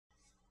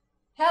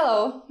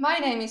Hello, my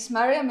name is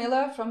Maria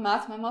Miller from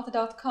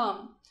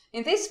mathmemota.com.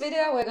 In this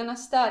video we're going to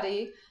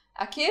study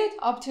acute,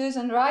 obtuse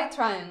and right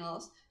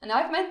triangles, and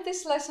I've meant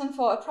this lesson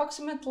for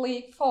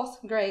approximately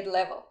 4th grade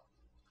level.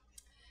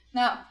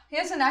 Now,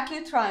 here's an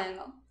acute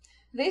triangle.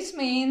 This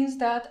means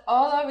that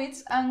all of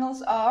its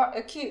angles are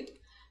acute,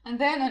 and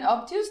then an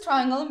obtuse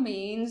triangle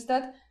means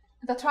that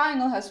the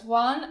triangle has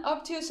one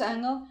obtuse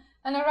angle,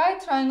 and a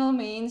right triangle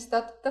means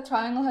that the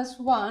triangle has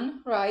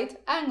one right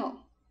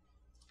angle.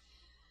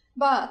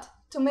 But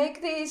to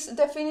make these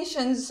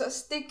definitions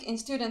stick in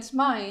students'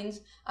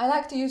 minds, I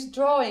like to use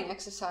drawing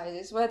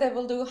exercises where they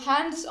will do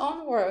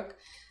hands-on work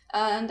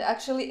and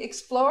actually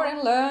explore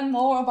and learn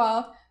more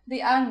about the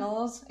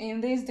angles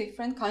in these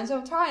different kinds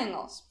of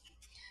triangles.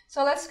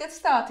 So let's get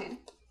started.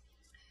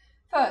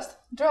 First,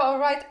 draw a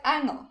right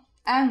angle,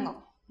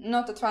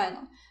 not a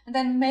triangle, and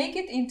then make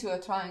it into a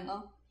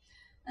triangle,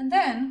 and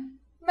then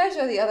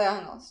measure the other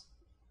angles.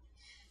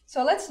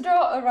 So let's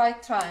draw a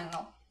right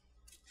triangle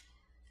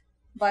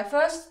by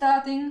first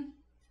starting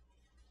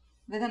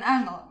with an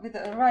angle, with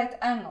a right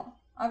angle.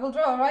 I will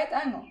draw a right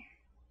angle.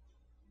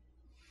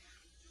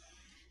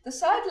 The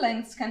side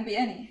lengths can be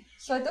any,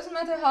 so it doesn't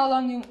matter how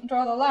long you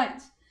draw the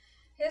lines.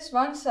 Here's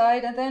one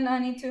side, and then I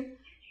need to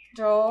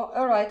draw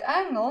a right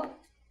angle.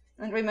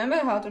 And remember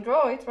how to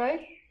draw it,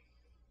 right?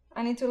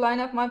 I need to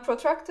line up my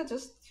protractor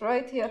just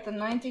right here at the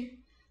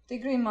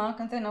 90-degree mark,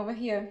 and then over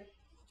here.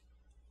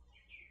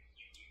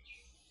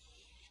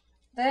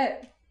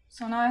 There.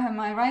 So now I have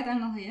my right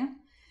angle here.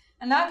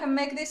 And now I can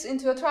make this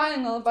into a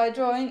triangle by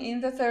drawing in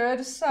the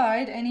third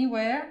side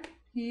anywhere.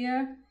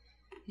 Here,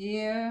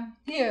 here,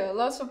 here.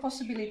 Lots of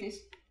possibilities.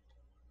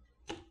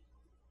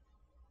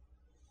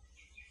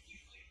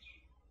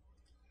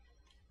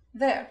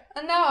 There.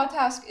 And now our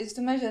task is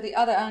to measure the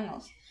other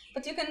angles.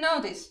 But you can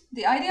notice,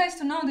 the idea is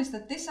to notice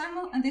that this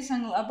angle and this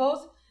angle are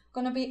both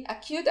going to be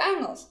acute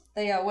angles.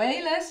 They are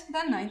way less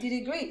than 90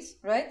 degrees,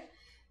 right?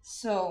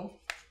 So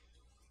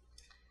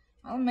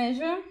I'll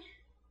measure.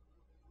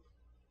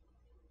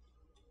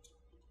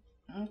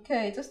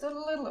 Okay, just a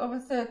little over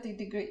 30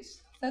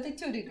 degrees,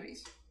 32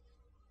 degrees.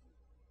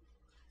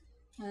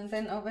 And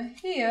then over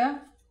here,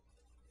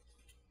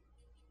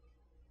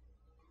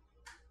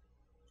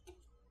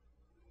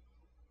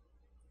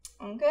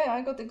 okay,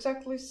 I got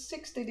exactly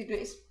 60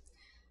 degrees.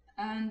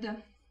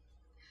 And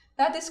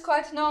that is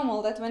quite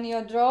normal, that when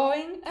you're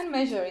drawing and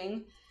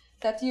measuring,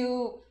 that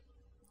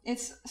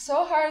it's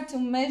so hard to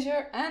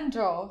measure and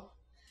draw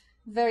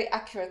very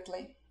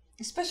accurately,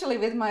 especially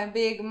with my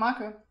big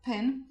marker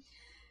pen,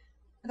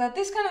 that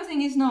this kind of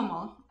thing is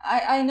normal.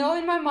 I know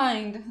in my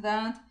mind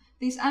that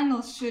these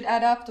angles should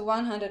add up to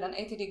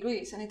 180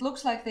 degrees, and it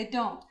looks like they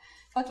don't.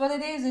 But what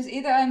it is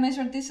either I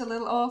measured this a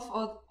little off,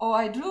 or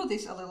I drew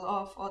this a little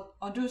off,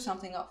 or drew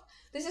something off.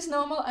 This is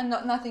normal and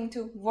nothing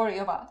to worry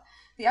about.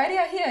 The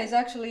idea here is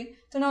actually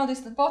to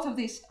notice that both of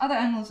these other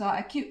angles are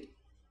acute.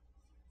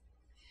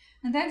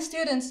 And then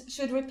students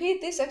should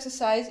repeat this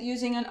exercise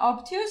using an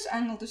obtuse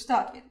angle to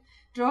start with.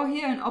 Draw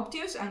here an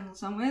obtuse angle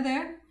somewhere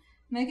there,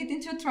 make it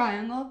into a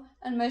triangle,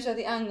 and measure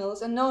the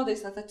angles, and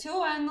notice that the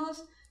two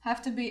angles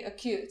have to be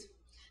acute.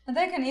 And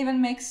they can even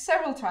make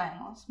several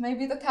triangles.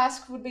 Maybe the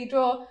task would be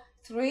draw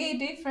 3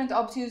 different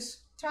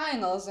obtuse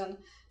triangles and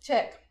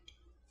check.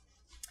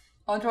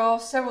 Or draw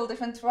several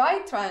different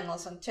right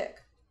triangles and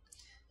check.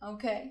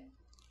 Okay.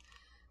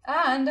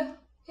 And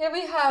here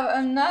we have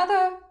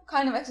another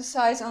kind of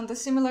exercise on the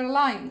similar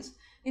lines.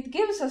 It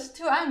gives us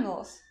 2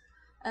 angles,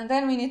 and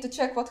then we need to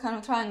check what kind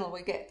of triangle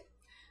we get.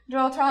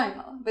 Draw a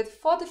triangle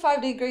with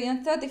 45-degree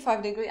and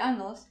 35-degree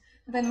angles,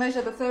 and then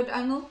measure the third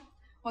angle.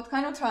 What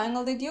kind of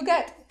triangle did you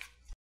get?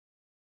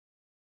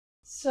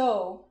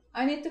 So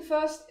I need to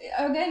first,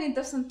 again, it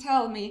doesn't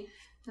tell me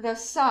the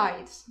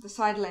sides, the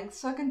side length,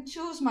 so I can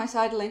choose my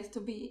side length to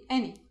be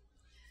any.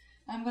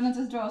 I'm going to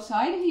just draw a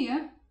side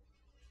here,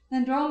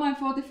 then draw my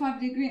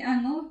 45-degree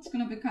angle. It's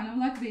going to be kind of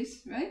like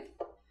this, right?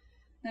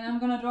 Then I'm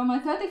going to draw my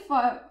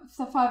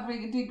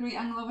 35-degree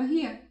angle over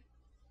here.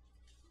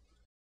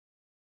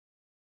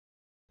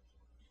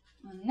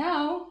 And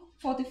now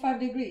 45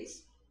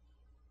 degrees.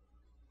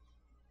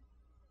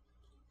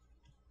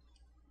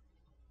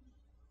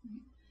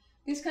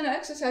 These kind of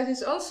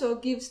exercises also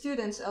give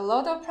students a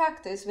lot of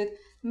practice with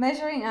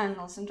measuring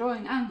angles and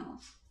drawing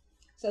angles,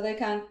 so they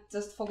can't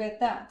just forget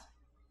that.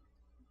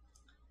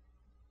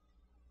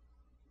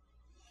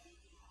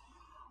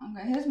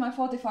 Okay, here's my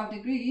 45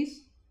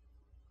 degrees.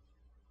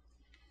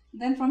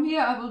 Then from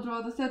here I will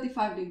draw the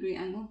 35-degree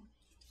angle.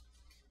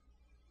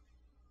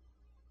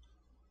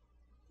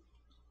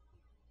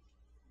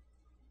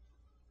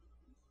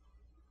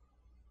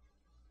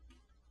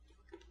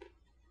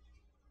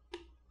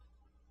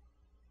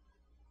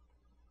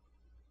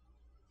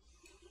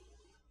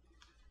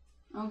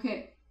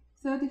 Okay,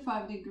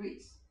 35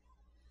 degrees.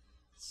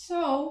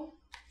 So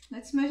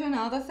let's measure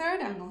now the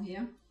third angle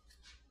here.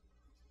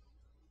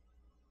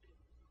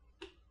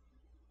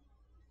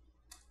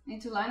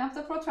 Need to line up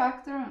the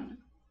protractor and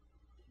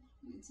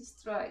it's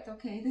just right.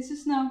 Okay, this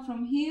is now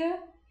from here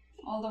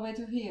all the way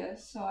to here.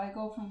 So I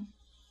go from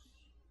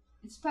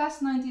It's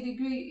past 90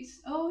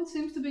 degrees. Oh, it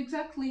seems to be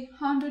exactly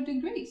 100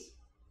 degrees.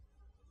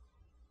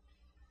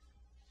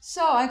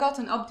 So I got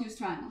an obtuse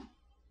triangle.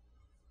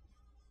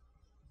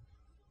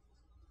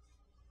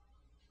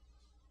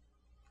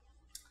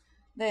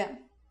 There.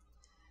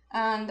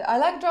 And I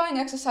like drawing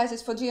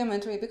exercises for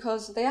geometry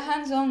because they are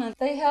hands-on and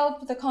they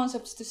help the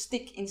concepts to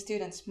stick in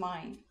students'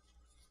 mind.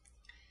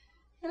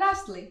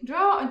 Lastly,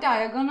 draw a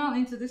diagonal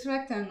into this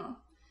rectangle.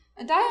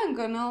 A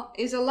diagonal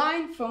is a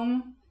line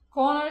from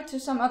corner to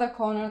some other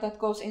corner that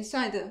goes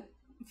inside the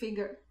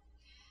figure.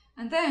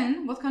 And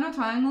then, what kind of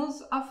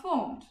triangles are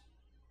formed?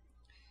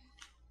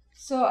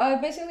 So I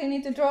basically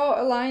need to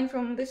draw a line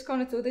from this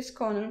corner to this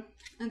corner.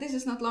 And this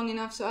is not long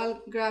enough, so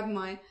I'll grab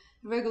my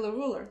regular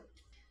ruler.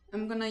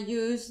 I'm gonna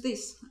use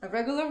this, a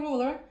regular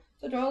ruler,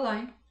 to draw a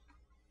line.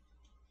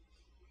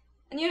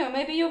 And you know,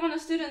 maybe you want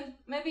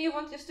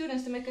your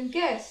students to make a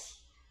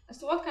guess as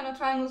to what kind of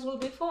triangles will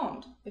be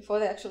formed before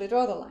they actually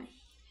draw the line.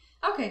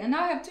 Okay, and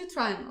now I have two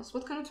triangles.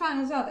 What kind of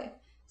triangles are they?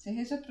 So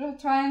here's a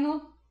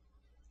triangle,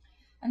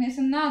 and here's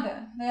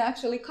another. They are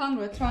actually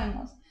congruent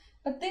triangles.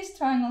 But this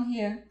triangle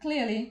here,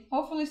 clearly,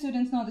 hopefully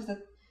students notice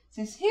that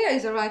since here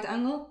is a right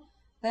angle,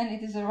 then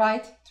it is a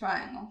right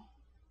triangle.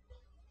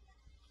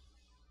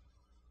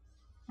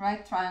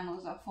 Right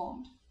triangles are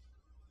formed.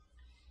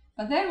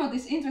 But then what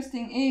is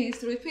interesting is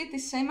to repeat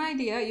this same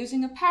idea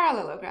using a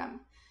parallelogram.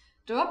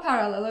 Draw a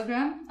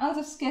parallelogram. I'll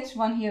just sketch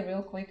one here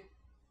real quick.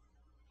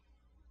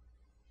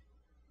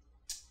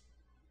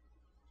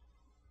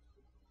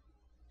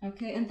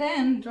 Okay, and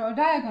then draw a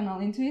diagonal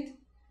into it,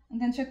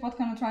 and then check what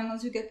kind of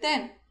triangles you get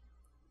then.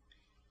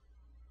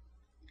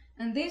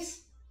 And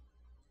this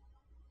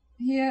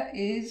here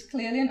is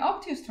clearly an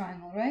obtuse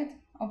triangle, right?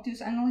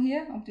 Obtuse angle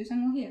here, obtuse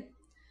angle here.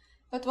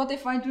 But what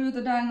if I drew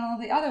the diagonal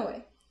the other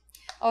way?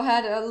 Or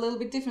had a little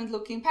bit different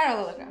looking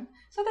parallelogram?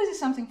 So this is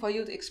something for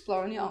you to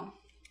explore on your own.